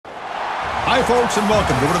Hi, folks, and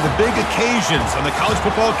welcome to one of the big occasions on the college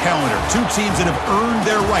football calendar. Two teams that have earned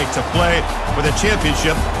their right to play for the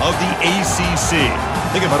championship of the ACC.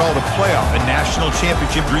 Think about all the playoff and national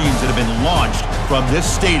championship dreams that have been launched from this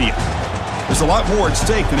stadium. There's a lot more at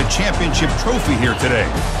stake than a championship trophy here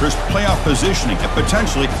today. There's playoff positioning and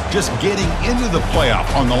potentially just getting into the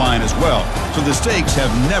playoff on the line as well. So the stakes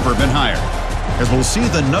have never been higher. As we'll see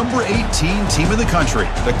the number 18 team in the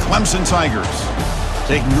country, the Clemson Tigers,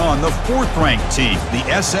 taking on the 4th-ranked team, the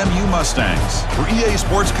SMU Mustangs. For EA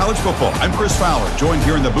Sports College Football, I'm Chris Fowler, joined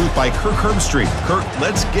here in the booth by Kirk Herbstreit. Kirk,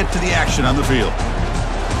 let's get to the action on the field.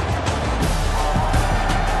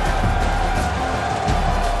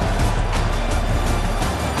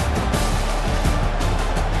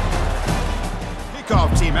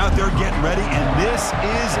 Kickoff team out there getting ready, and this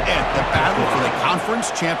is it, the battle for the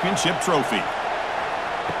conference championship trophy.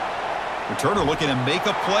 Returner looking to make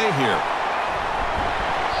a play here.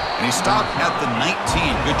 And he stopped at the 19.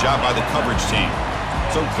 Good job by the coverage team.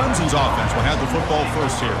 So Clemson's offense will have the football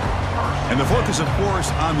first here. And the focus, of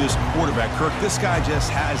course, on this quarterback, Kirk. This guy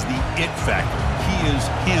just has the it factor. He is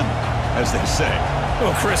him, as they say.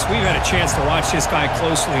 Well, Chris, we've had a chance to watch this guy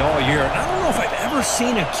closely all year. I don't know if I've ever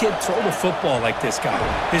seen a kid throw the football like this guy.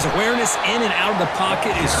 His awareness in and out of the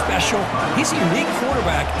pocket is special. He's a unique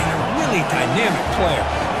quarterback and a really dynamic player.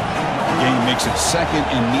 The game makes it 2nd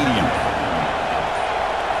and medium.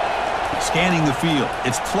 Scanning the field,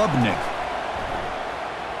 it's Klubnik.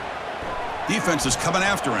 Defense is coming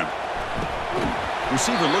after him.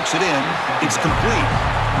 Receiver looks it in. It's complete.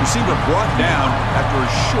 Receiver brought down after a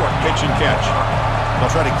short pitch and catch.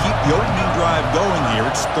 They'll try to keep the opening drive going here.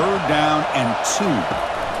 It's 3rd down and 2.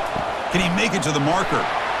 Can he make it to the marker?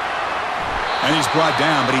 And he's brought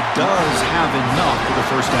down, but he does have enough for the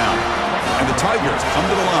 1st down. And the Tigers come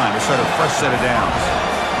to the line to start a fresh set of downs.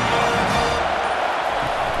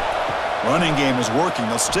 Running game is working.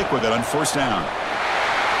 They'll stick with it on 1st down.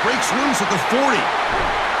 Breaks loose at the 40.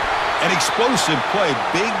 An explosive play.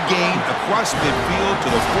 Big gain across midfield to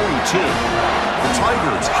the 42. The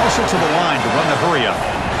Tigers hustle to the line to run the hurry-up.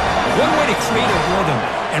 One way to create a rhythm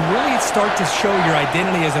and really start to show your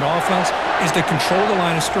identity as an offense is to control the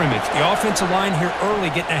line of scrimmage. The offensive line here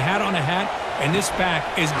early getting a hat on a hat, and this back,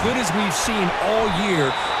 as good as we've seen all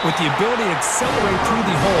year, with the ability to accelerate through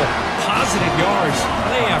the hole, positive yards,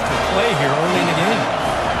 play after play here early in the game.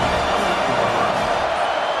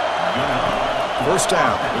 1st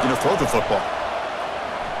down, looking to throw the football.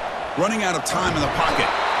 Running out of time in the pocket.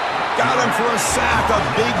 Got him for a sack, a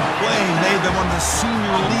big play made them one of the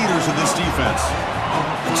senior leaders of this defense.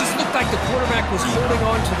 It just looked like the quarterback was holding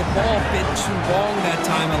on to the ball a bit too long that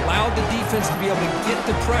time, allowed the defense to be able to get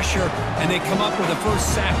the pressure, and they come up with the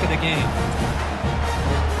 1st sack of the game.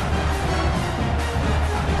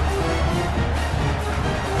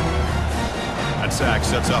 That sack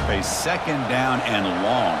sets up a 2nd down and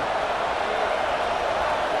long.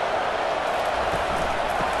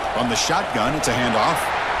 From the shotgun, it's a handoff.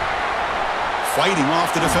 Fighting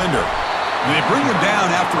off the defender. And they bring him down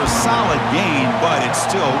after a solid gain, but it's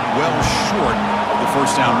still well short of the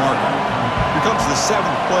 1st down marker. Here comes the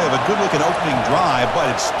 7th play of a good-looking opening drive, but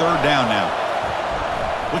it's 3rd down now.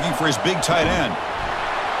 Looking for his big tight end.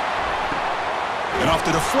 And off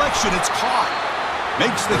the deflection, it's caught.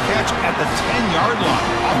 Makes the catch at the 10-yard line.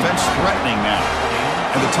 Offense threatening now.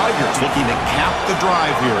 And the Tigers looking to cap the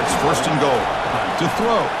drive here. It's 1st and goal. To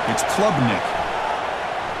throw, it's Klubnik.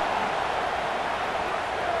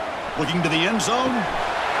 Looking to the end zone,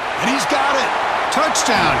 and he's got it.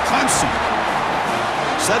 Touchdown, Clemson.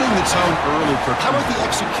 Setting the tone early, Kirk. How about the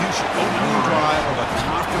execution? Opening drive of a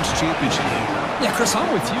conference championship game. Yeah, Chris, I'm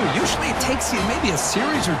with you. Usually it takes you maybe a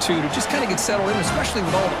series or two to just kind of get settled in, especially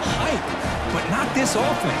with all the hype. But not this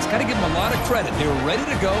offense. Got to give them a lot of credit. They were ready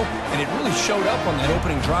to go, and it really showed up on that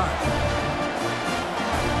opening drive.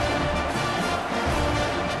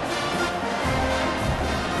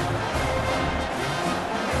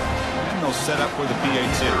 Set up for the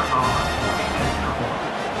PAT.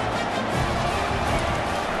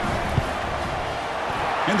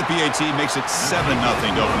 And the PAT makes it 7-0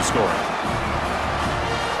 to open scoring.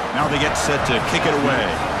 Now they get set to kick it away.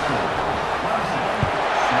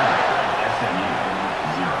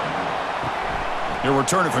 They're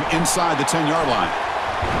returning from inside the 10-yard line.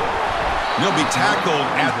 He'll be tackled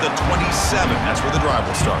at the 27. That's where the drive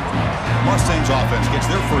will start. Mustangs offense gets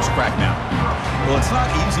their 1st crack now. Well, it's not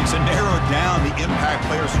easy to narrow down the impact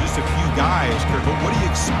players to just a few guys, Kirk, but what do you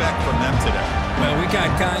expect from them today? Well, we got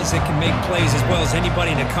guys that can make plays as well as anybody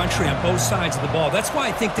in the country on both sides of the ball. That's why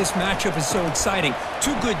I think this matchup is so exciting.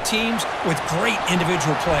 Two good teams with great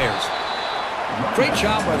individual players. Great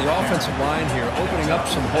job by the offensive line here, opening up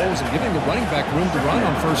some holes and giving the running back room to run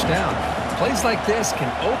on first down. Plays like this can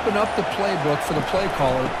open up the playbook for the play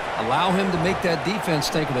caller, allow him to make that defense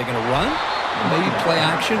think, are they going to run? Maybe play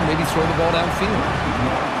action, maybe throw the ball downfield.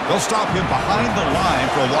 They'll stop him behind the line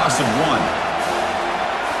for a loss of 1.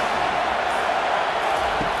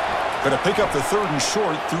 Going to pick up the 3rd and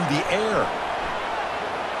short through the air.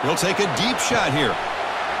 He'll take a deep shot here.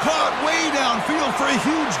 Caught way downfield for a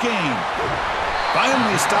huge gain.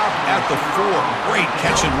 Finally stopped at the 4. Great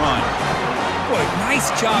catch and run. Boy, nice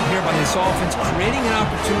job here by this offense, creating an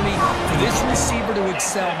opportunity for this receiver to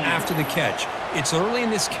excel after the catch. It's early in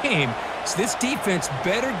this game, so this defense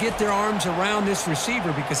better get their arms around this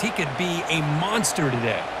receiver because he could be a monster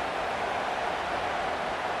today.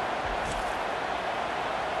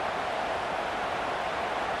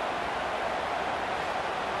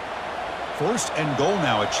 First and goal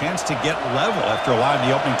now, a chance to get level after allowing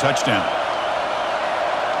the opening touchdown.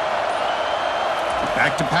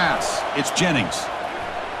 Back to pass. It's Jennings.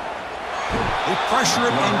 They pressure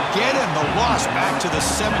him and get him. The loss back to the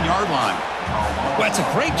 7-yard line. Well, it's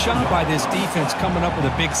a great job by this defense coming up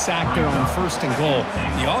with a big sack there on first and goal.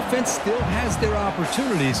 The offense still has their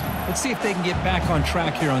opportunities. Let's see if they can get back on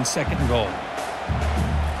track here on 2nd and goal.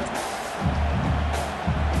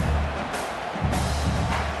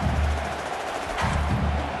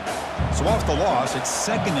 So off the loss, it's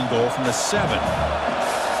 2nd and goal from the 7.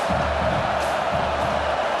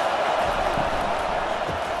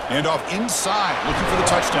 And off inside, looking for the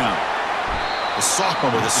touchdown. The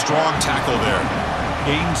sophomore with a strong tackle there.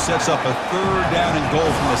 Game sets up a 3rd down and goal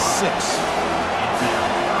from the 6.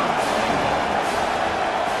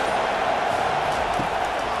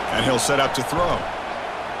 And he'll set up to throw.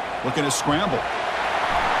 Looking to scramble.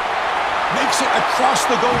 Makes it across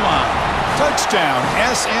the goal line. Touchdown,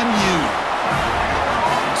 SMU.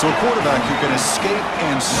 So a quarterback who can escape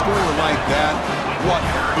and score like that, what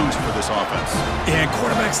a boost for this offense. Yeah,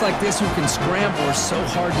 quarterbacks like this who can scramble are so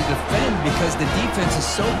hard to defend because the defense is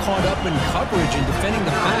so caught up in coverage and defending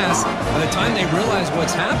the pass. By the time they realize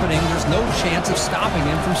what's happening, there's no chance of stopping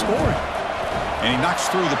him from scoring. And he knocks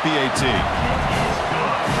through the PAT.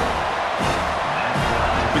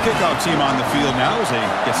 The kickoff team on the field now as they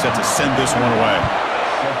get set to send this one away.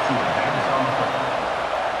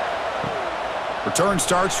 Return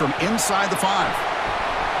starts from inside the 5.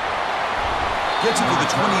 Gets it to the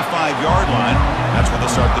 25-yard line. That's where they'll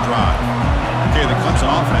start the drive. Okay, the Clemson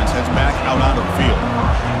offense heads back out onto the field.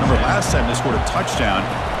 Remember, last time they scored a touchdown.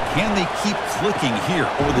 Can they keep clicking here,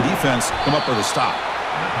 or will the defense come up with a stop?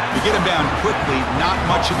 To get him down quickly, not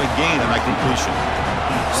much of a gain on that completion.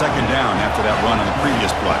 2nd down after that run on the previous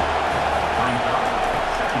play.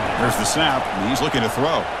 There's the snap, and he's looking to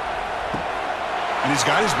throw. And he's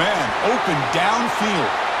got his man open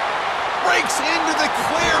downfield. Breaks into the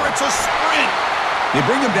clear. It's a sprint. They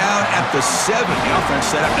bring him down at the 7. The offense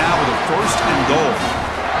set up now with a 1st and goal.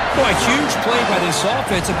 Boy, a huge play by this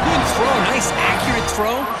offense. A good throw, nice accurate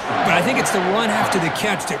throw. But I think it's the run after the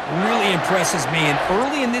catch that really impresses me. And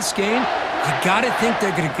early in this game, you got to think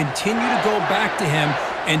they're going to continue to go back to him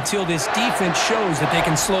until this defense shows that they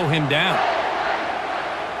can slow him down.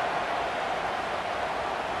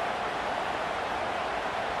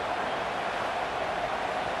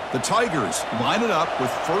 The Tigers line it up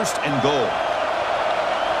with 1st and goal.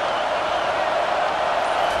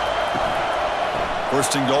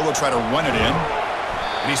 1st and goal, they'll try to run it in.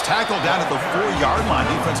 And he's tackled down at the 4-yard line.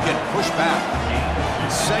 Defense getting pushed back.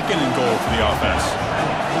 2nd and goal for the offense.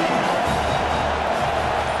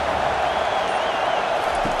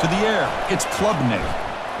 To the air, it's Klubnik.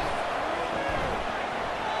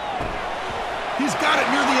 He's got it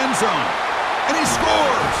near the end zone. And he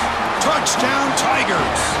scores! Touchdown,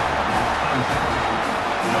 Tigers!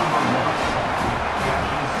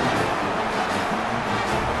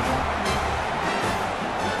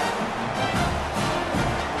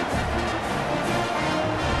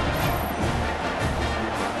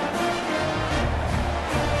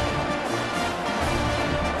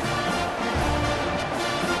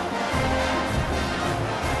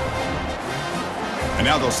 And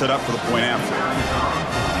now they'll set up for the point after.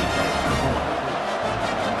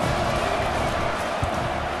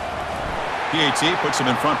 PAT puts him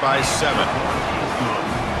in front by 7.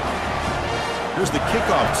 Here's the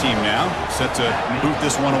kickoff team now, set to boot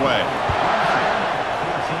this one away.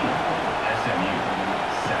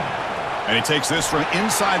 And he takes this from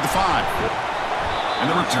inside the 5. And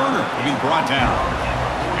the returner will be brought down.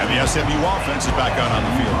 And the SMU offense is back out on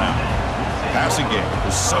the field now. Passing game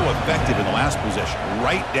was so effective in the last possession,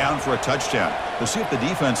 right down for a touchdown. We'll see if the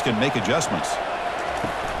defense can make adjustments.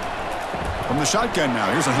 From the shotgun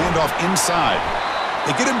now, here's a handoff inside.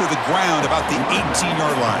 They get him to the ground about the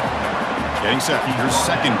 18-yard line. Getting set. Here's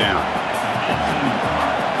second down.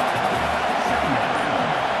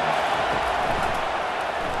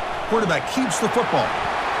 Quarterback keeps the football.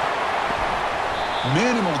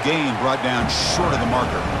 Minimal gain brought down short of the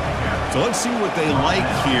marker. So let's see what they like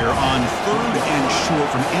here on 3rd and short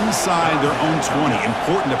from inside their own 20.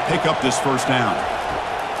 Important to pick up this first down.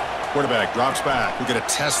 Quarterback drops back. We're going to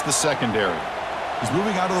test the secondary. He's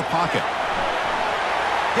moving out of the pocket.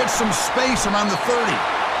 Gets some space around the 30.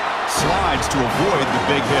 Slides to avoid the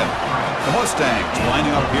big hit. The Mustangs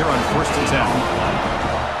lining up here on 1st and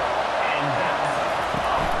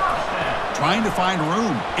 10. Trying to find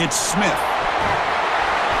room. It's Smith.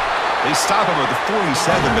 They stop him at the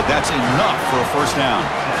 47, but that's enough for a first down.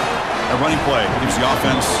 A running play gives the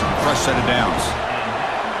offense a fresh set of downs.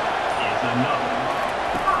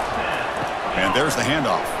 And there's the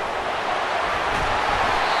handoff.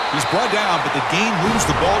 He's brought down, but the gain moves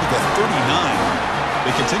the ball to the 39.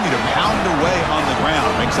 They continue to pound away on the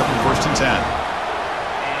ground. Makes up the 1st and 10.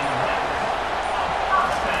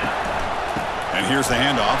 And here's the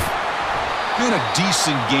handoff. And a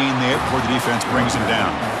decent gain there before the defense brings him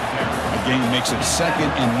down. The gain makes it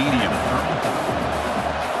 2nd and medium.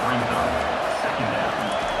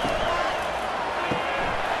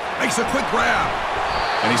 Makes a quick grab.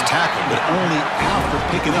 And he's tackled, but only after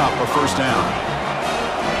picking up a first down.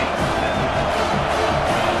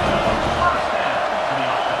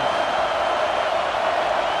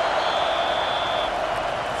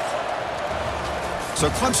 So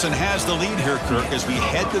Clemson has the lead here, Kirk, as we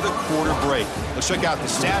head to the quarter break. Let's check out the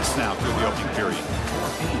stats now through the opening period.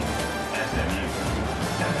 SMU.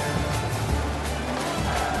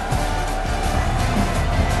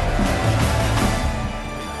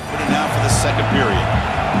 Put it now for the second period.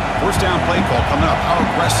 First down play call coming up. How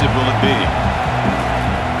aggressive will it be?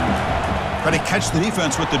 Try to catch the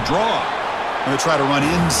defense with the draw. Going to try to run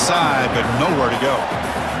inside, but nowhere to go.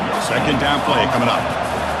 Second down play coming up.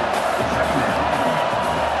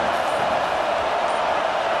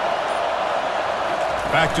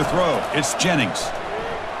 Back to throw. It's Jennings.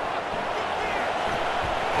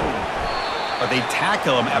 But they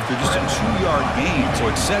tackle him after just a 2-yard gain, so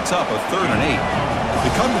it sets up a 3rd and 8. They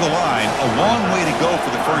come to the line, a long way to go for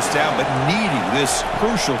the first down, but needing this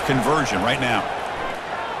crucial conversion right now.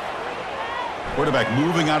 Quarterback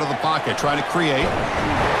moving out of the pocket, trying to create.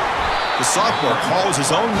 The sophomore calls his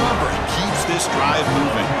own number and keeps this drive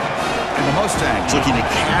moving. And the Mustangs looking to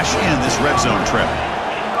cash in this red zone trip.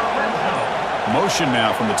 Motion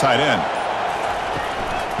now from the tight end.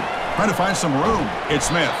 Trying to find some room. It's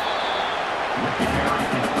Smith.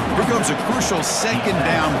 Here comes a crucial second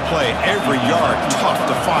down play. Every yard tough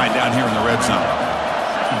to find down here in the red zone.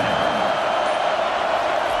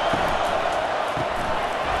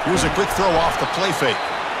 Here's a quick throw off the play fake.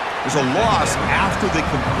 There's a loss after the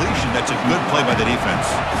completion. That's a good play by the defense.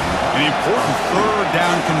 An important 3rd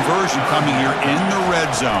down conversion coming here in the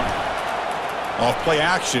red zone. Off play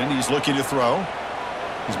action, he's looking to throw.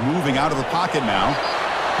 He's moving out of the pocket now.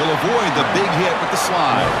 He'll avoid the big hit with the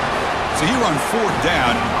slide. So here on 4th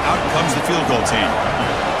down, out comes the field goal team.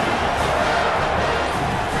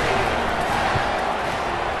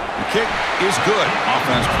 The kick is good.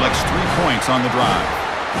 Offense collects 3 points on the drive.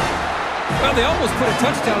 Well, they almost put a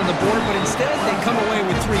touchdown on the board, but instead they come away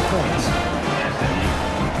with 3 points.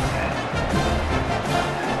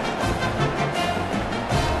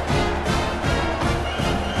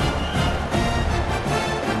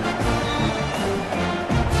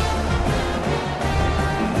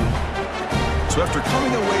 So after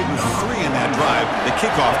coming away with 3 in that drive, the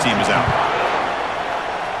kickoff team is out.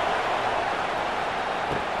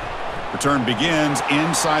 Return begins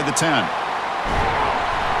inside the 10.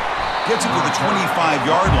 Gets it to the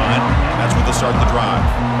 25-yard line. That's where they'll start the drive.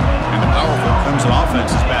 And the powerful Clemson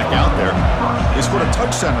offense is back out there. They scored a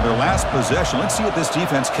touchdown in their last possession. Let's see if this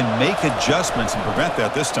defense can make adjustments and prevent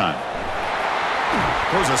that this time.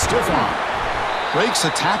 Throws a stiff arm. Breaks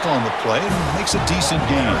a tackle on the play and makes a decent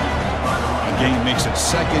gain. The gain makes it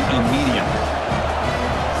 2nd and medium.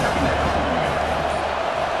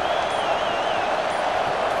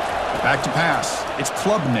 Back to pass. It's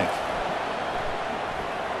Klubnik.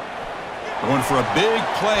 Going for a big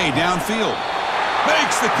play downfield.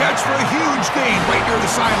 Makes the catch for a huge gain right near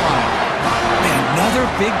the sideline. Man, another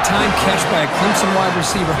big-time catch by a Clemson wide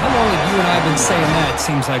receiver. How long have you and I been saying that, it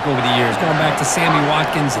seems like, over the years? Going back to Sammy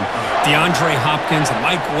Watkins and DeAndre Hopkins and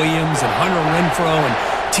Mike Williams and Hunter Renfrow and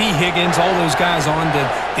T. Higgins, all those guys on to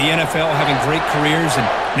the NFL having great careers, and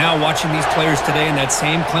now watching these players today in that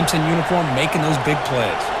same Clemson uniform making those big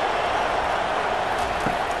plays.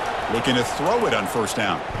 Looking to throw it on first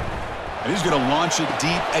down. And he's going to launch it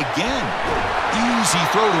deep again. Easy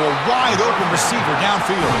throw to a wide-open receiver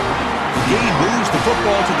downfield. The gain moves the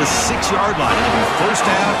football to the 6-yard line. It'll be first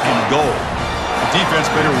down and goal. The defense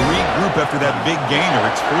better regroup after that big gainer.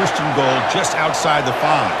 It's first and goal just outside the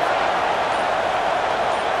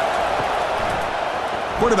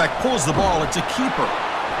 5. Quarterback pulls the ball. It's a keeper.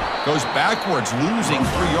 Goes backwards, losing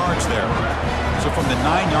 3 yards there. So from the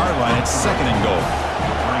 9-yard line, it's second and goal.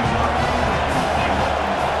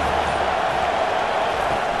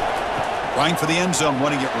 Trying for the end zone,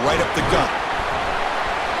 running it right up the gut.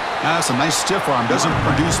 That's a nice stiff arm. Doesn't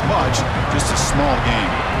produce much, just a small gain.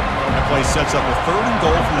 That play sets up a third and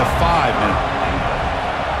goal from the 5 now.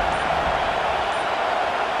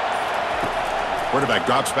 Quarterback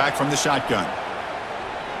drops back from the shotgun.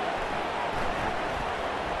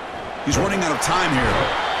 He's running out of time here.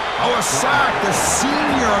 Oh, a sack. The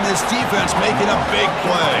senior on this defense making a big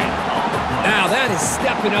play. Now, that is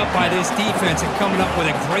stepping up by this defense and coming up with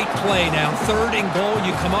a great play. Now, third and goal,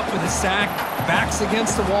 you come up with a sack. Backs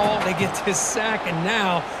against the wall. They get this sack, and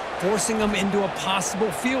now forcing them into a possible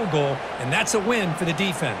field goal, and that's a win for the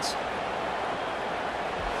defense.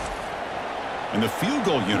 And the field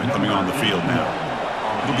goal unit coming on the field now.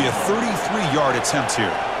 It'll be a 33-yard attempt here.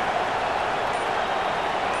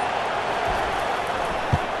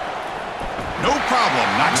 No problem.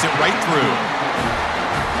 Knocks it right through.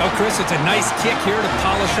 Oh, Chris, it's a nice kick here to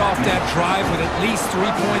polish off that drive with at least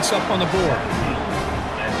 3 points up on the board.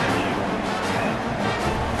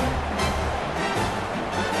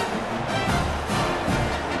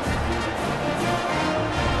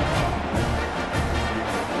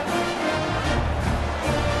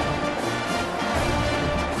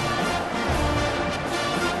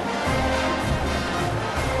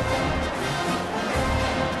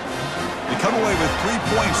 Come away with 3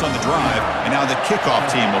 points on the drive, and now the kickoff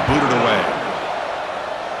team will boot it away.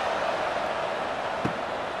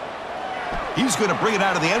 He's going to bring it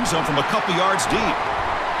out of the end zone from a couple yards deep.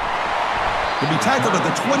 He'll be tackled at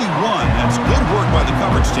the 21. That's good work by the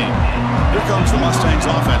coverage team. Here comes the Mustangs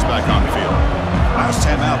offense back on the field. Last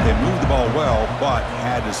time out, they moved the ball well, but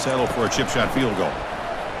had to settle for a chip shot field goal.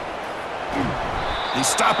 They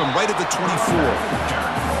stop him right at the 24.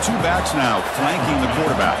 2 backs now flanking the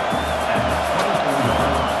quarterback.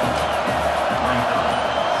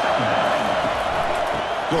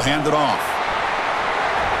 He'll hand it off.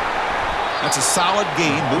 That's a solid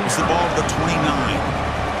gain. Moves the ball to the 29.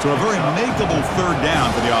 So a very makeable third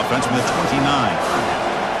down for the offense from the 29.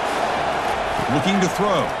 Looking to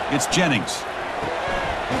throw. It's Jennings.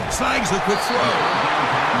 Snags the quick throw.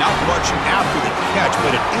 Not much after the catch,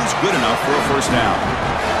 but it is good enough for a first down.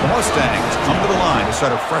 The Mustangs come to the line to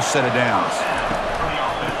start a fresh set of downs.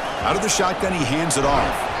 Out of the shotgun, he hands it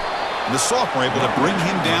off. And the sophomore able to bring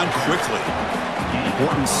him down quickly.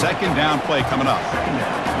 Important second down play coming up.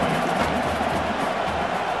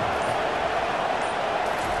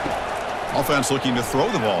 Offense looking to throw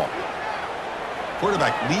the ball.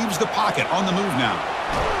 Quarterback leaves the pocket on the move now.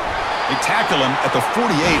 They tackle him at the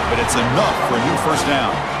 48, but it's enough for a new first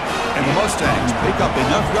down. And the Mustangs pick up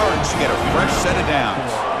enough yards to get a fresh set of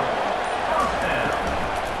downs.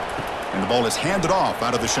 And the ball is handed off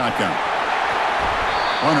out of the shotgun.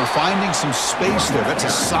 Runner finding some space there. That's a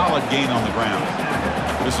solid gain on the ground.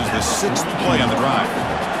 This is the 6th play on the drive.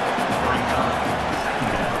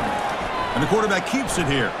 And the quarterback keeps it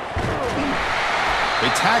here.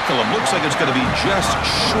 They tackle him. Looks like it's going to be just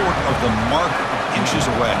short of the mark, inches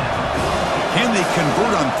away. Can they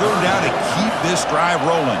convert on third down to keep this drive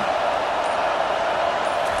rolling?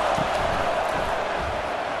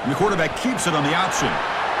 And the quarterback keeps it on the option.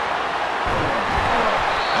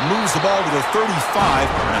 And moves the ball to the 35,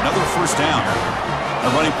 and another first down. A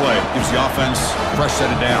running play gives the offense a fresh set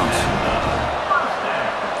of downs.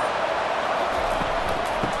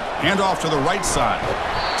 Handoff to the right side.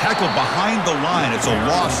 Tackled behind the line. It's a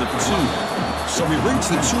loss of 2. So we reach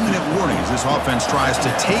the 2-minute warning as this offense tries to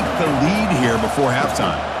take the lead here before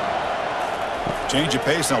halftime. Change of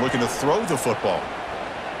pace now, looking to throw the football.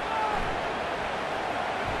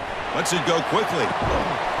 Lets it go quickly.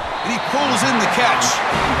 And he pulls in the catch.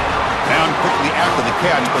 Down quickly after the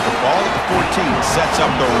catch, but the ball at the 14 sets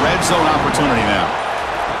up the red zone opportunity now.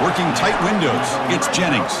 Working tight windows. It's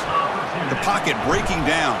Jennings. The pocket breaking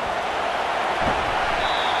down.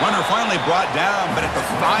 Runner finally brought down, but at the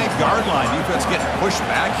 5-yard line, defense getting pushed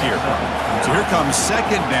back here. So here comes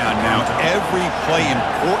second down now. Every play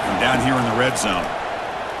important down here in the red zone.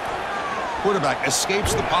 Quarterback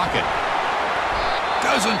escapes the pocket.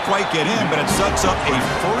 Doesn't quite get in, but it sets up a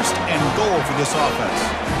first and goal for this offense.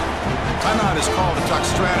 Timeout is called to talk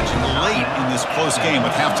strategy late in this close game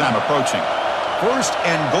with halftime approaching. First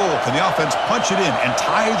and goal. Can the offense punch it in and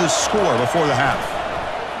tie the score before the half?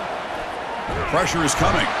 Pressure is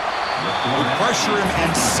coming. We'll pressure him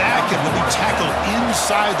and sack him. He'll be tackled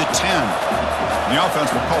inside the 10. The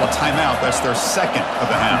offense will call a timeout. That's their second of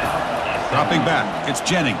the half. Dropping back, it's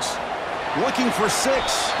Jennings. Looking for 6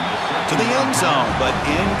 to the end zone, but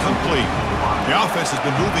incomplete. The offense has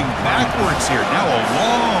been moving backwards here. Now a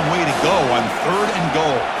long way to go on third and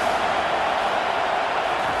goal.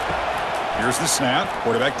 Here's the snap.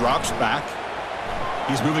 Quarterback drops back.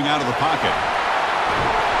 He's moving out of the pocket.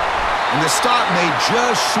 And the stop made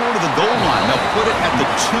just short of the goal line. They'll put it at the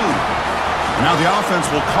 2. Now the offense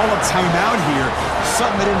will call a timeout here.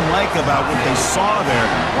 Something they didn't like about what they saw there.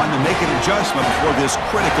 Wanting to make an adjustment before this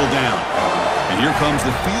critical down. And here comes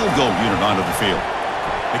the field goal unit onto the field.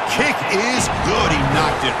 The kick is good. He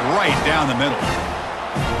knocked it right down the middle.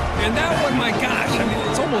 And that one, my gosh, I mean,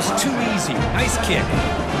 it's almost too easy. Nice kick.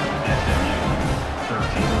 SMU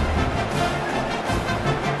 13.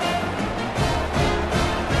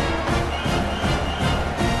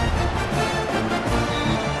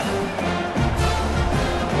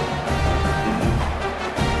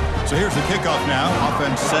 So here's the kickoff now.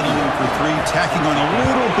 Offense settling for 3, tacking on a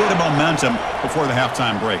little bit of momentum before the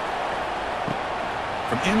halftime break.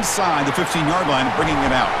 From inside the 15-yard line, bringing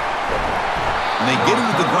it out. And they get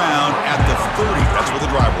into the ground at the 30. That's where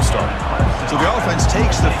the drive will start. So the offense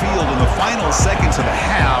takes the field in the final seconds of the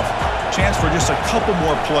half. Chance for just a couple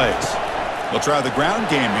more plays. They'll try the ground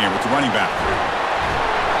game here with the running back.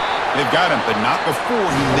 They've got him, but not before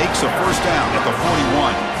he makes a first down at the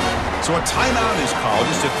 41. So a timeout is called.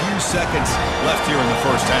 Just a few seconds left here in the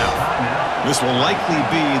first half. This will likely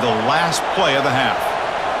be the last play of the half.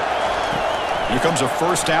 Here comes a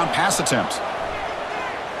first down pass attempt.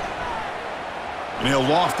 And he'll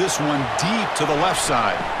loft this one deep to the left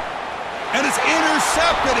side. And it's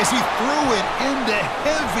intercepted as he threw it into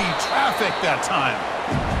heavy traffic that time.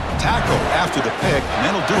 Tackle after the pick, and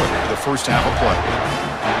that'll do it for the first half of play.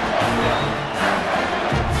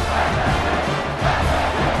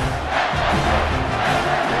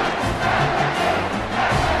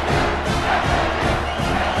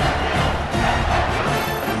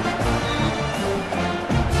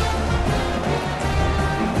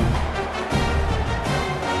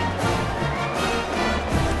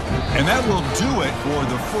 And that will do it for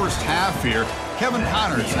the first half here. Kevin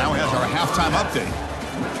Connors now has our halftime update.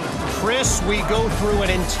 Chris, we go through an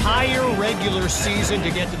entire regular season to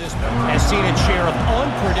get to this point. Has seen its share of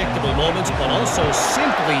unpredictable moments, but also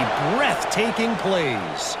simply breathtaking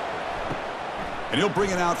plays. And he'll bring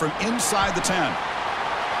it out from inside the 10. And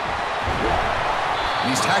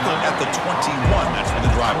he's tackled at the 21. That's where the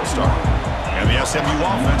drive will start. And the SMU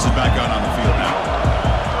offense is back out on the field now.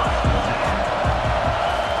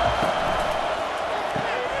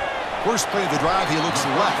 First play of the drive, he looks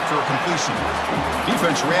left for a completion.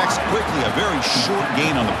 Defense reacts quickly, a very short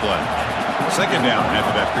gain on the play. Second down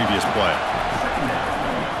after that previous play.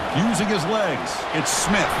 Using his legs, it's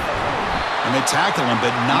Smith. And they tackle him,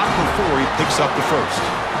 but not before he picks up the first.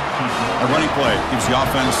 A running play gives the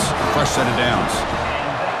offense a fresh set of downs.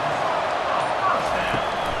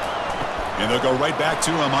 And they'll go right back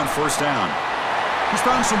to him on first down. He's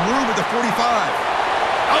found some room at the 45.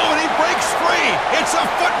 Oh, and he breaks free. It's a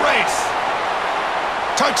foot race.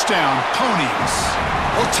 Touchdown, Ponies.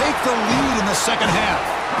 Will take the lead in the second half.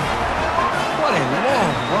 What a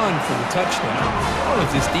long run for the touchdown. I don't know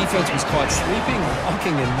if this defense was caught sleeping or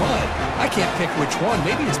walking in mud. I can't pick which one.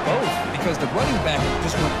 Maybe it's both, because the running back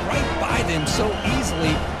just went right by them so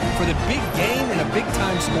easily for the big gain and a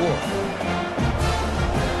big-time score.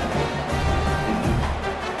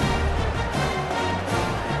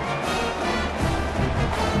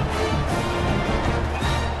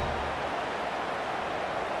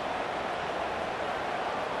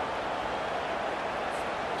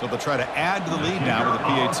 So they'll try to add to the lead now with the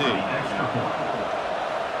PAT.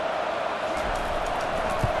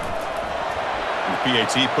 And the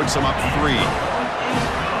PAT puts them up 3.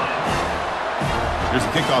 Here's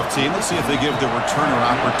the kickoff team. Let's see if they give the returner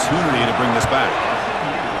opportunity to bring this back.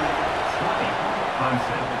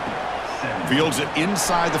 Fields it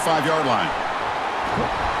inside the 5-yard line.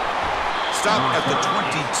 Stop at the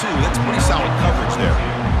 22. That's pretty solid coverage there.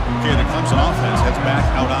 Okay, the Clemson offense heads back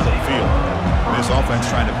out onto the field. This offense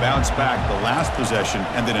trying to bounce back the last possession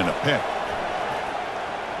and then in a pick.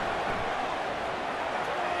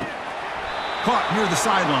 Caught near the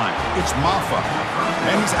sideline. It's Maffa.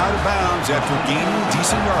 And he's out of bounds after gaining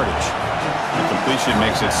decent yardage. The completion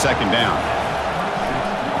makes it second down.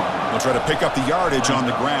 They'll try to pick up the yardage on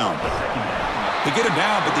the ground. They get him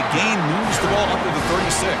down, but the gain moves the ball up to the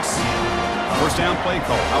 36. First down play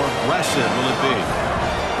call. How aggressive will it be?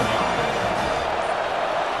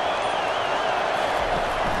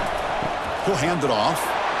 He'll hand it off.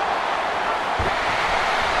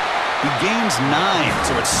 He gains 9,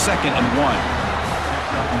 so it's 2nd and 1.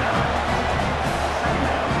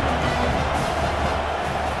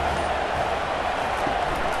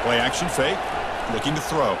 Play action fake. Looking to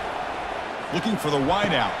throw. Looking for the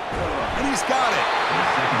wide out. And he's got it.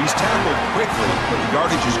 He's tackled quickly, but the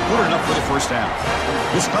yardage is good enough for the first down.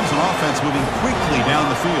 This comes an offense moving quickly down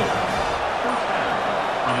the field.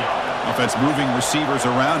 Offense moving receivers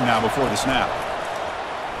around now before the snap.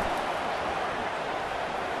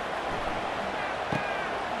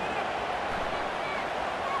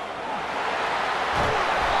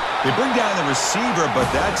 They bring down the receiver,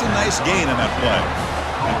 but that's a nice gain on that play.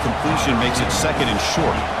 And completion makes it 2nd and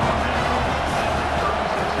short.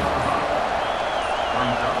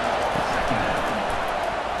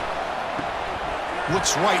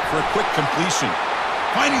 Looks right for a quick completion.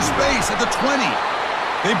 Finding space at the 20.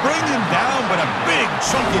 They bring him down, but a big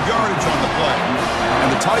chunk of yardage on the play.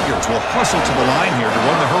 And the Tigers will hustle to the line here to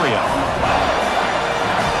run the hurry up.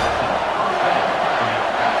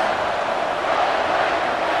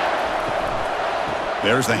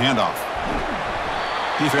 There's the handoff.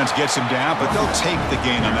 Defense gets him down, but they'll take the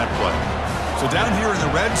gain on that play. So down here in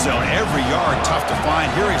the red zone, every yard tough to find.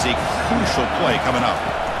 Here is a crucial play coming up.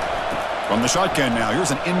 From the shotgun now,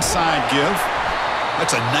 here's an inside give.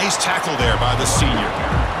 That's a nice tackle there by the senior.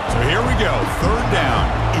 So here we go, 3rd down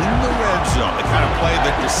in the red zone, the kind of play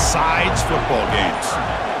that decides football games.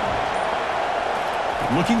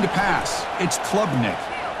 Looking to pass, it's Klubnik.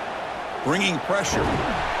 Bringing pressure.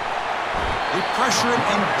 They pressure him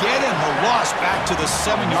and get him. A loss back to the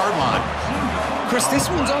 7-yard line. Chris, this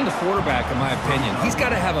one's on the quarterback, in my opinion. He's got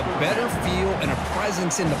to have a better feel and a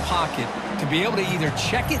presence in the pocket to be able to either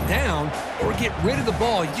check it down or get rid of the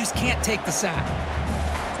ball. You just can't take the sack.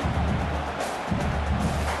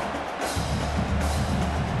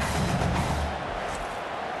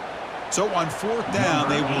 So on 4th down,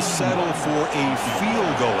 they will settle for a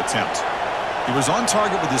field goal attempt. He was on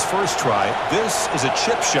target with his first try. This is a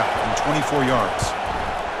chip shot from 24 yards.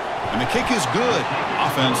 And the kick is good.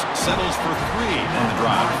 Offense settles for 3 on the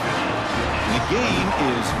drive. And the game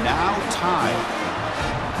is now tied.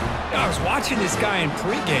 I was watching this guy in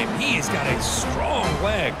pregame. He has got a strong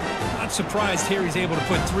leg. Not surprised here he's able to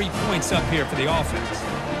put 3 points up here for the offense.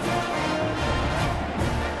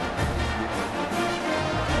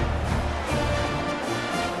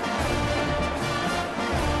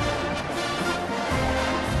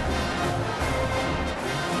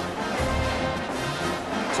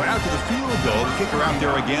 So after the field goal, the kicker out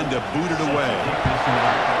there again to boot it away.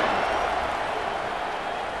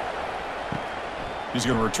 He's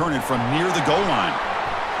going to return it from near the goal line.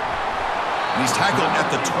 And he's tackled at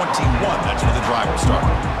the 21. That's where the drive will start.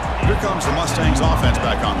 Here comes the Mustangs offense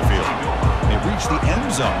back on the field. They reached the end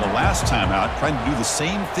zone the last time out, trying to do the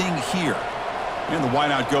same thing here. And the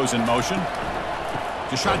wideout goes in motion.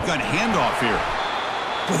 The shotgun handoff here.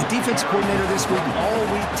 Well, the defense coordinator this week all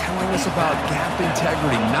week telling us about gap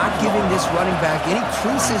integrity, not giving this running back any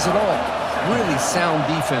creases at all. Really sound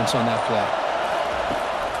defense on that play.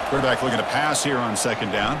 Quarterback looking to pass here on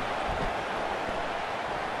 2nd down.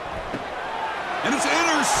 And it's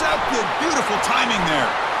intercepted. Beautiful timing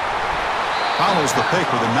there. Follows the pick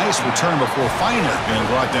with a nice return before Feiner being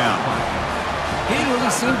brought down. He didn't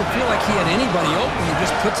really seem to feel like he had anybody open. He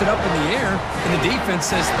just puts it up in the air, and the defense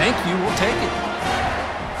says, thank you, we'll take it.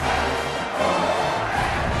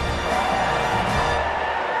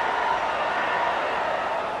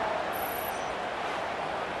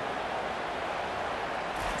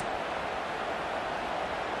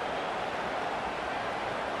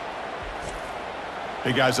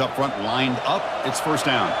 Big guys up front lined up. It's 1st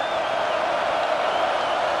down.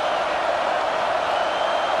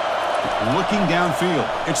 Looking downfield.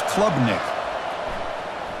 It's Klubnik.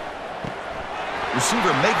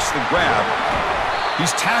 Receiver makes the grab.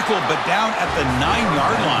 He's tackled, but down at the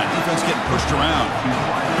 9-yard line. Defense getting pushed around.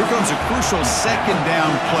 Here comes a crucial 2nd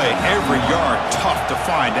down play. Every yard tough to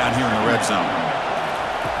find down here in the red zone.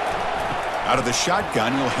 Out of the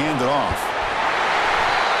shotgun, he'll hand it off.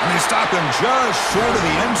 And they stop him just short of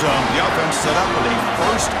the end zone. The offense set up with a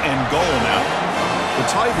 1st and goal now. The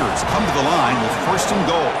Tigers come to the line with 1st and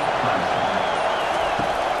goal.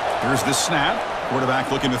 Here's the snap. Quarterback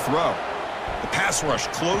looking to throw. The pass rush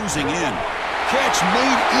closing in. Catch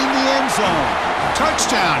made in the end zone.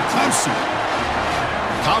 Touchdown, Clemson.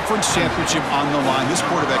 Conference championship on the line. This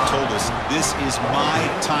quarterback told us, this is my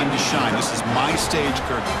time to shine. This is my stage,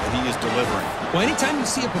 Kirk, that he is delivering. Well, anytime you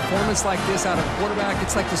see a performance like this out of a quarterback,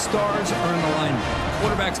 it's like the stars are in alignment. The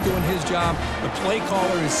quarterback's doing his job. The play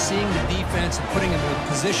caller is seeing the defense and putting him in a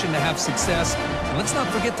position to have success. And let's not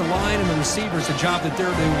forget the line and the receivers, the job that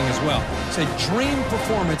they're doing as well. It's a dream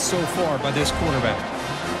performance so far by this quarterback.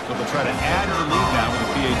 So they'll try to add to the lead now with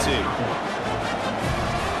the PAT.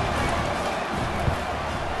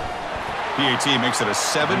 PAT makes it a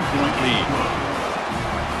 7-point lead.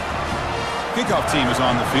 Kickoff team is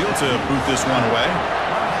on the field to boot this one away.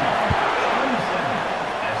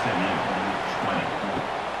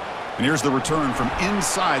 And here's the return from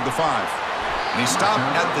inside the 5. And he stopped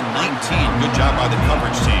at the 19. Good job by the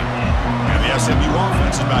coverage team. And the SMU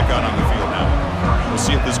offense is back out on the field now. We'll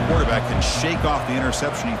see if this quarterback can shake off the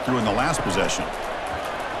interception he threw in the last possession.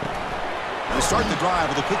 They start the drive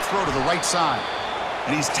with a quick throw to the right side.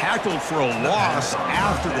 And he's tackled for a loss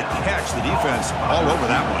after the catch. The defense all over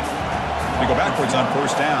that one. They go backwards on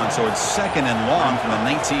first down, so it's 2nd and long from the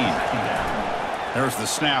 19. There's the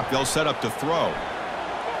snap. They'll set up to throw.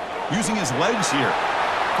 Using his legs here.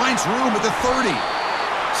 Finds room at the 30.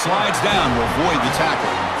 Slides down to avoid the tackle.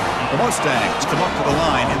 The Mustangs come up to the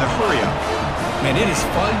line in the hurry-up. Man, it is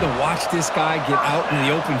fun to watch this guy get out in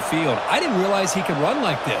the open field. I didn't realize he could run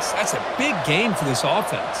like this. That's a big gain for this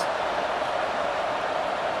offense.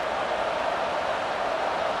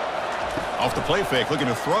 Off the play fake, looking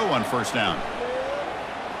to throw on first down.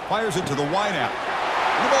 Fires it to the wideout.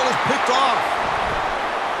 The ball is picked off.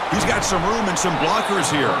 He's got some room and some blockers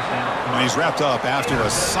here. And he's wrapped up after a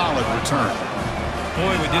solid return.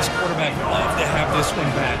 Boy, would this quarterback love to have this one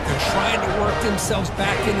back. They're trying to work themselves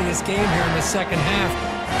back into this game here in the second half.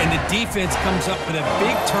 And the defense comes up with a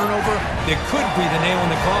big turnover that could be the nail in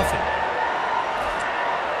the coffin.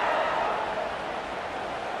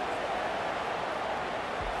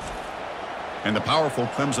 And the powerful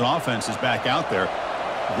Clemson offense is back out there.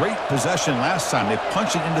 Great possession last time. They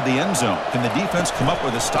punch it into the end zone. Can the defense come up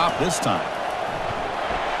with a stop this time?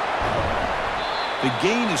 The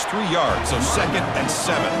gain is 3 yards, so 2nd and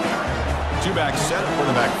 7. Two-back set,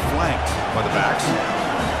 quarterback flanked by the backs.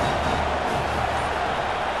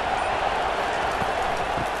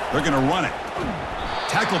 They're going to run it.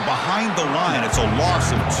 Tackled behind the line. It's a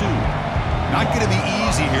loss of 2. Not going to be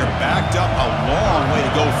easy here. Backed up a long way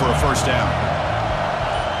to go for a first down.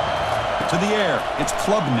 To the air, it's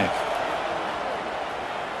Klubnik.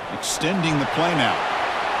 Extending the play now.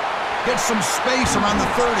 Gets some space around the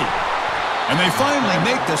 30. And they finally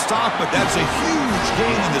make the stop, but that's a huge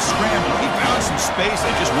gain in the scramble. He found some space.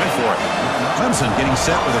 They just went for it. Clemson getting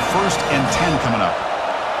set with a 1st and 10 coming up.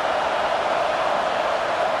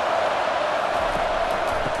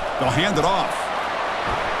 They'll hand it off.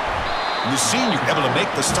 And the senior able to make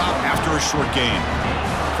the stop after a short gain.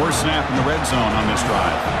 First snap in the red zone on this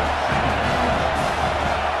drive.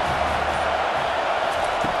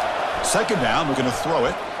 Second down, we're going to throw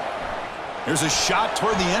it. Here's a shot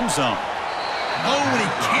toward the end zone. Oh, and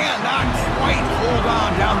he cannot quite hold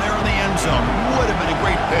on down there in the end zone. Would have been a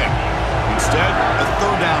great pick. Instead, a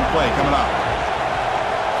 3rd down play coming up.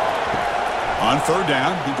 On 3rd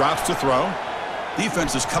down, he drops to throw.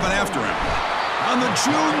 Defense is coming after him. And the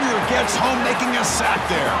junior gets home, making a sack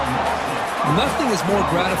there. Nothing is more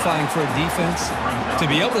gratifying for a defense to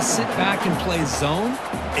be able to sit back and play zone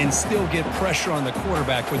and still get pressure on the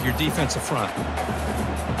quarterback with your defensive front.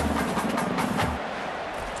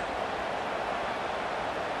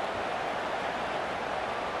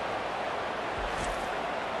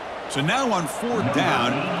 So now on 4th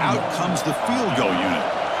down, out comes the field goal unit.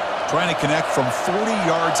 Trying to connect from 40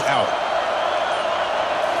 yards out.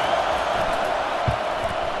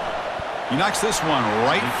 He knocks this one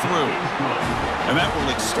right through. And that will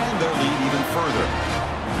extend their lead even further.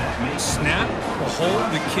 Snap, the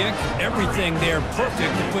hold, the kick, everything there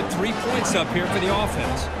perfect to put 3 points up here for the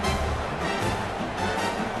offense.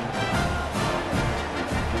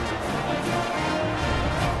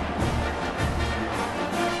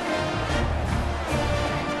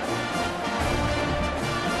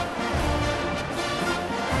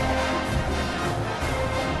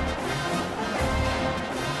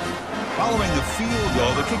 Following the field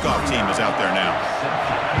goal, the kickoff team is out there now.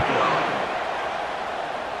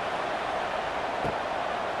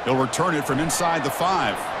 He'll return it from inside the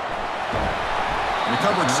 5. The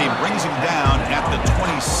coverage team brings him down at the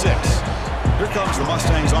 26. Here comes the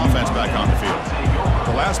Mustangs offense back on the field.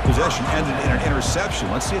 The last possession ended in an interception.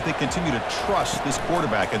 Let's see if they continue to trust this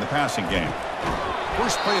quarterback in the passing game.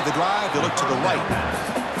 First play of the drive, they look to the right.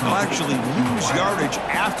 They'll actually lose yardage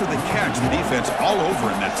after the catch. The defense all over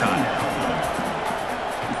him that time.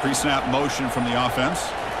 Pre-snap motion from the offense.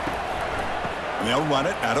 And they'll run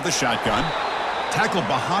it out of the shotgun. Tackled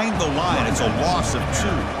behind the line. It's a loss of 2.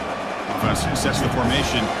 Offense sets the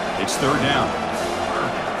formation. It's 3rd down.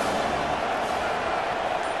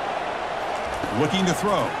 Looking to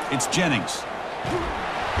throw. It's Jennings.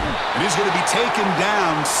 And he's going to be taken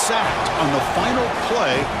down, sacked on the final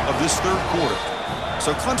play of this 3rd quarter.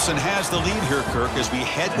 So Clemson has the lead here, Kirk, as we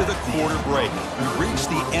head to the quarter break. We reach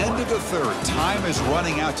the end of the 3rd. Time is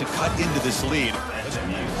running out to cut into this lead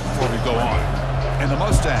before we go on. And the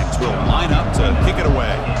Mustangs will line up to kick it away.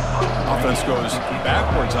 Offense goes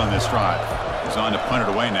backwards on this drive. He's on to punt it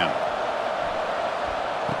away now.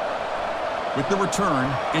 With the return,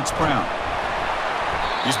 it's Brown.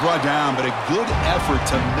 He's brought down, but a good effort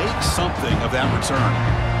to make something of that return.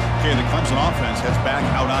 Okay, the Clemson offense heads back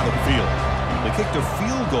out onto the field. They kicked a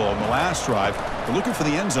field goal in the last drive. They're looking for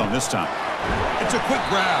the end zone this time. It's a quick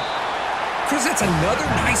grab. Chris, that's another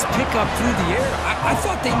nice pickup through the air. I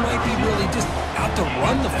thought they might be really just out to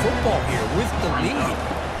run the football here with the lead.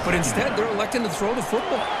 But instead, they're electing to throw the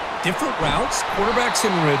football. Different routes, quarterbacks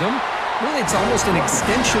in rhythm. Really, it's almost an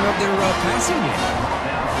extension of their passing game.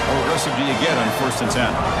 How aggressive do you get on 1st and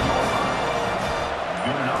 10?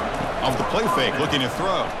 Off the play fake, looking to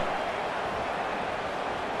throw.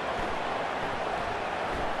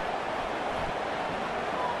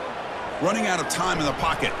 Running out of time in the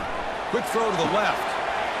pocket. Quick throw to the left.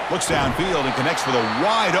 Looks downfield and connects with a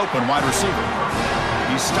wide-open wide receiver.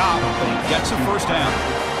 He's stopped, but he gets a 1st down.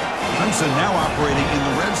 Clemson now operating in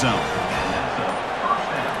the red zone.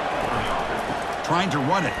 Trying to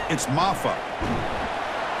run it. It's Maffa.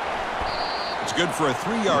 It's good for a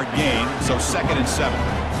 3-yard gain, so 2nd and 7.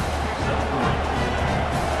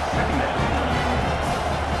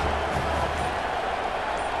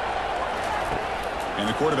 And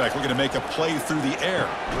the quarterback looking to make a play through the air.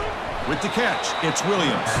 With the catch, it's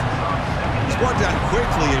Williams. He's brought down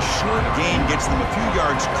quickly. A short gain gets them a few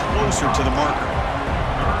yards closer to the marker.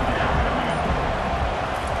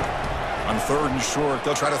 On 3rd and short,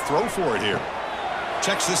 they'll try to throw for it here.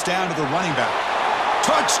 Checks this down to the running back.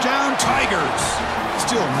 Touchdown, Tigers!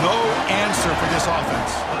 Still no answer for this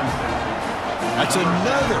offense. That's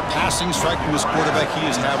another passing strike from this quarterback. He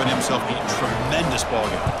is having himself a tremendous ball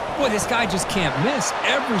game. Boy, this guy just can't miss.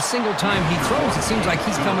 Every single time he throws, it seems like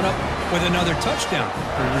he's coming up with another touchdown.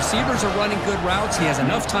 The receivers are running good routes. He has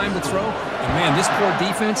enough time to throw. And, man, this poor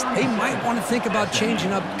defense, they might want to think about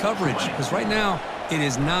changing up coverage because right now it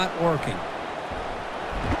is not working.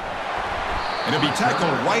 And it'll be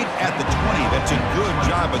tackled right at the 20. That's a good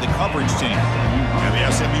job by the coverage team. And the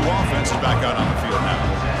SMU offense is back out on the field now.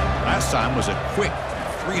 Last time was a quick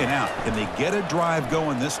 3-and-out. Can they get a drive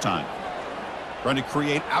going this time? Trying to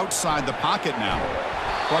create outside the pocket now.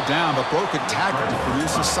 Brought down, but broke a tackle to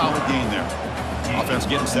produce a solid gain there. Offense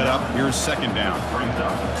getting set up. Here's 2nd down.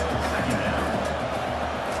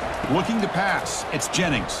 Looking to pass. It's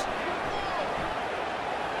Jennings.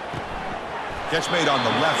 Catch made on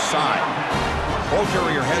the left side. Ball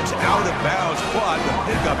carrier heads out of bounds, but the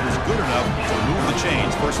pickup is good enough to move the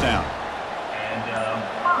chains. 1st down.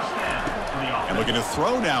 And looking to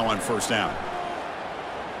throw now on 1st down.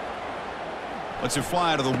 Lets it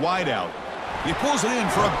fly to the wideout. He pulls it in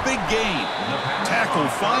for a big gain. Tackle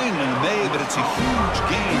finally made, but it's a huge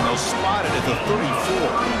gain. They'll spot it at the 34.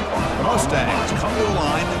 The Mustangs come to the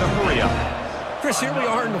line in a hurry-up. Chris, here we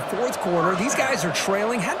are in the 4th quarter. These guys are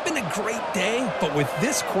trailing. Hadn't been a great day, but with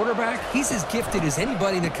this quarterback, he's as gifted as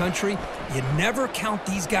anybody in the country. You never count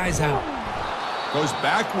these guys out. Goes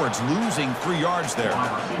backwards, losing 3 yards there.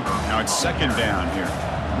 Now it's 2nd down here.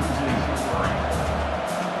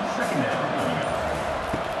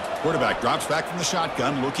 Quarterback drops back from the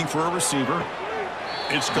shotgun, looking for a receiver.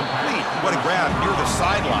 It's complete. What a grab near the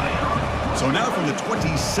sideline. So now from the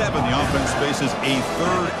 27, the offense faces a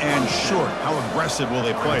 3rd and short. How aggressive will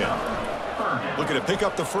they play it? Looking to pick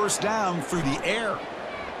up the 1st down through the air.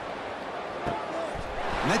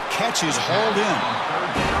 And that catch is hauled in.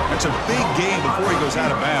 That's a big gain before he goes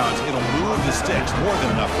out of bounds. It'll move the sticks, more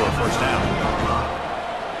than enough for a 1st down.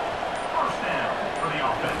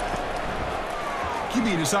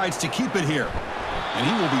 QB decides to keep it here. And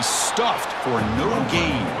he will be stuffed for no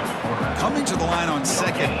gain. Coming to the line on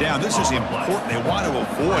 2nd down. This is important. They want to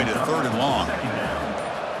avoid a 3rd and long.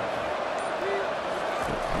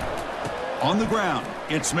 On the ground,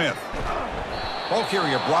 it's Smith. Ball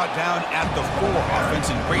carrier brought down at the 4. Offense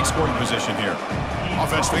in great scoring position here.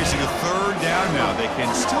 Offense facing a 3rd down now. They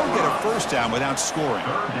can still get a 1st down without scoring.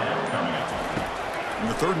 In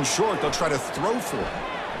the 3rd and short, they'll try to throw for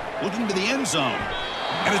it. Looking to the end zone.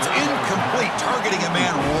 And it's incomplete, targeting a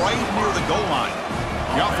man right near the goal line.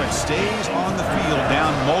 The offense stays on the field,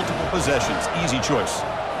 down multiple possessions. Easy choice.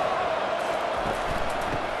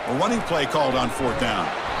 A running play called on 4th down.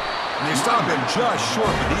 And they stop him just short.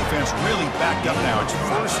 The defense really backed up now. It's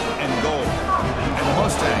 1st and goal. And the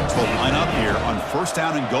Mustangs will line up here on 1st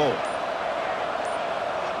down and goal.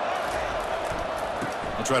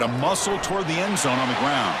 They'll try to muscle toward the end zone on the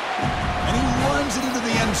ground. And he runs it into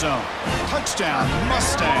the end zone. Touchdown,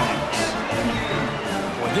 Mustangs.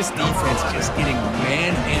 Well, this defense is getting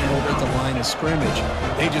manhandled at the line of scrimmage.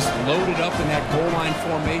 They just loaded up in that goal line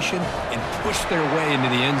formation and pushed their way into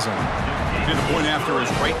the end zone. And the point after is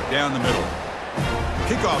right down the middle.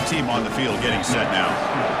 Kickoff team on the field getting set now.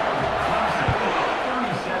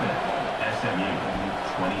 37, SMU,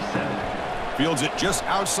 27. Fields it just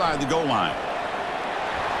outside the goal line.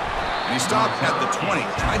 And he stopped at the 20,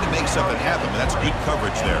 trying to make something happen, but that's good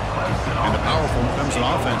coverage there. And the powerful Clemson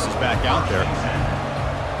offense is back out there.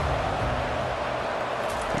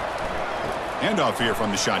 Handoff here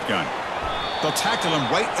from the shotgun. They'll tackle him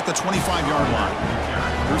right at the 25-yard line.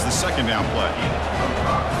 Here's the 2nd down play.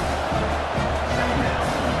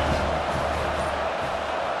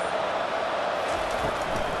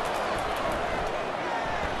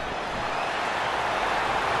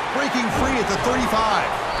 Breaking free at the 35.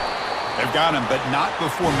 They've got him, but not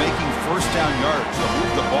before making 1st down yards. They'll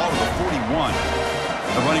move the ball to the 41.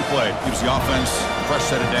 The running play gives the offense a fresh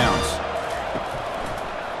set of downs.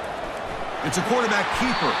 It's a quarterback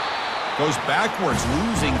keeper. Goes backwards,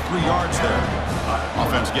 losing 3 yards there.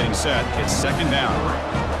 Offense getting set. It's 2nd down.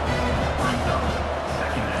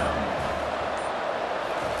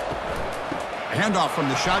 A handoff from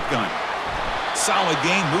the shotgun. Solid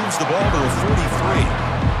gain, moves the ball to the 43.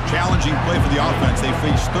 Challenging play for the offense. They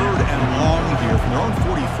face 3rd and long here from their own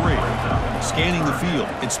 43. Scanning the field.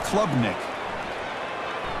 It's Klubnik.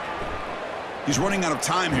 He's running out of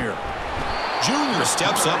time here. Junior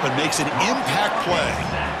steps up and makes an impact play.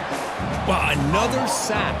 Well, another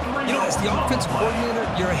sack. You know, as the offensive coordinator,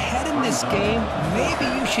 you're ahead in this game. Maybe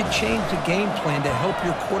you should change the game plan to help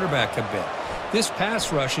your quarterback a bit. This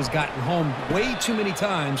pass rush has gotten home way too many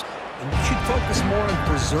times, and you should focus more on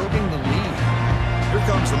preserving the lead. Here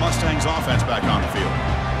comes the Mustangs offense back on the field.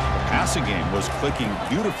 The passing game was clicking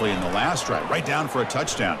beautifully in the last drive, right down for a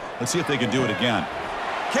touchdown. Let's see if they can do it again.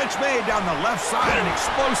 Catch made down the left side, an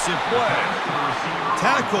explosive play.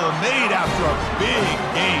 Tackle made after a big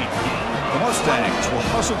gain. The Mustangs will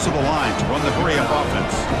hustle to the line to run the hurry-up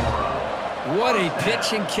offense. What a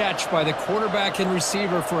pitch and catch by the quarterback and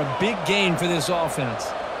receiver for a big gain for this offense.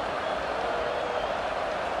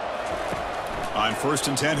 On 1st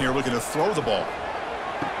and 10 here, looking to throw the ball.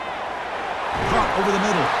 Drop over the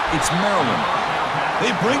middle. It's Maryland.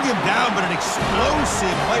 They bring him down, but an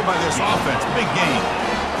explosive play by this offense. Big gain.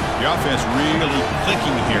 The offense really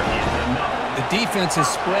clicking here. The defense is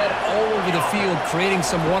spread all over the field, creating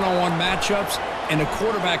some one-on-one matchups, and the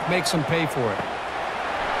quarterback makes them pay for it.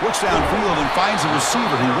 Looks downfield and finds a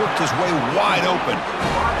receiver who worked his way wide open.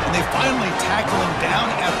 And they finally tackle him down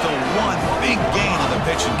at the 1. Big gain on the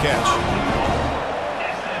pitch and catch.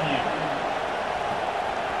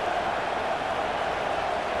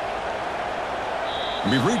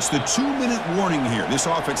 We've reached the 2-minute warning here. This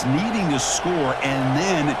offense needing to score and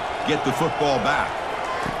then get the football back.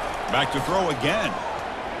 Back to throw again.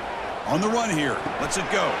 On the run here. Lets it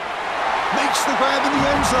go. Makes the grab in the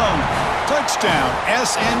end zone. Touchdown,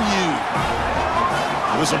 SMU.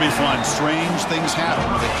 This will be fun. Strange things happen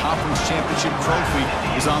when the conference championship trophy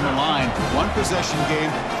is on the line. 1-possession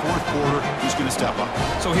game, 4th quarter. Who's going to step up?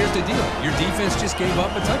 So here's the deal. Your defense just gave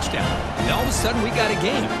up a touchdown. And all of a sudden, we got a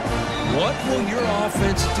game. What will your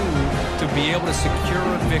offense do to be able to secure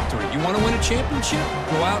a victory? You want to win a championship?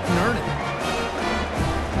 Go out and earn it.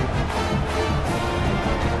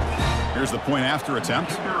 Here's the point after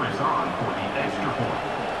attempt.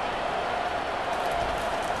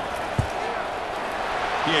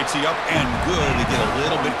 PAT up and good to get a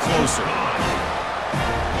little bit closer.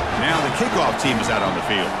 Now the kickoff team is out on the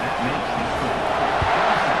field.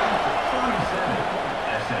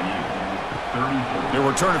 They're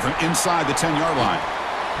returning from inside the 10-yard line.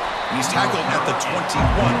 And he's tackled at the 21.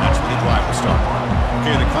 That's where the drive will start.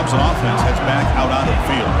 Okay, the Clemson offense heads back out onto the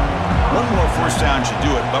field. One more 1st down should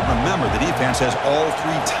do it, but remember, the defense has all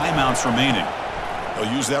 3 timeouts remaining.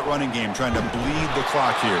 They'll use that running game, trying to bleed the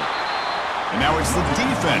clock here. And now it's the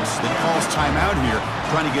defense that calls timeout here,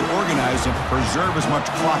 trying to get organized and preserve as much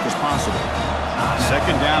clock as possible.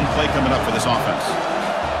 2nd down play coming up for this offense.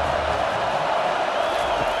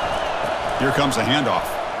 Here comes a handoff.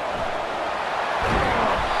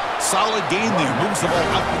 solid gain there. Moves the ball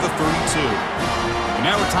out to the 32. And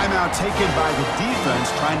now a timeout taken by the defense,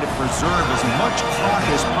 trying to preserve as much clock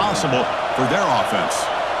as possible for their offense.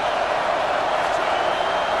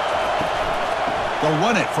 They'll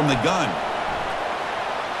run it from the gun.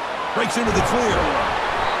 Breaks into the clear.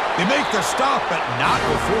 They make the stop, but not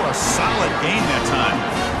before a solid gain that time.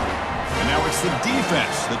 And now it's the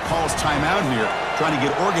defense that calls timeout here, trying to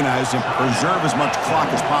get organized and preserve as much clock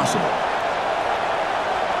as possible.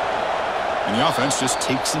 And the offense just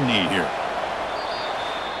takes a knee here.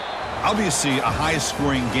 Obviously, a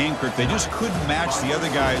high-scoring game, Kirk. They just couldn't match the other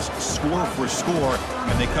guys score for score,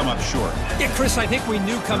 and they come up short. Yeah, Chris, I think we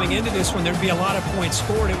knew coming into this one there'd be a lot of points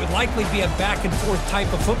scored. It would likely be a back-and-forth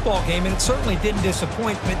type of football game, and it certainly didn't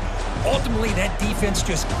disappoint. But ultimately, that defense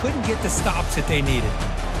just couldn't get the stops that they needed.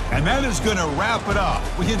 And that is going to wrap it up.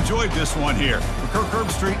 We enjoyed this one here. For Kirk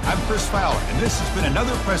Herbstreit, I'm Chris Fowler, and this has been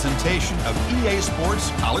another presentation of EA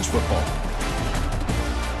Sports College Football.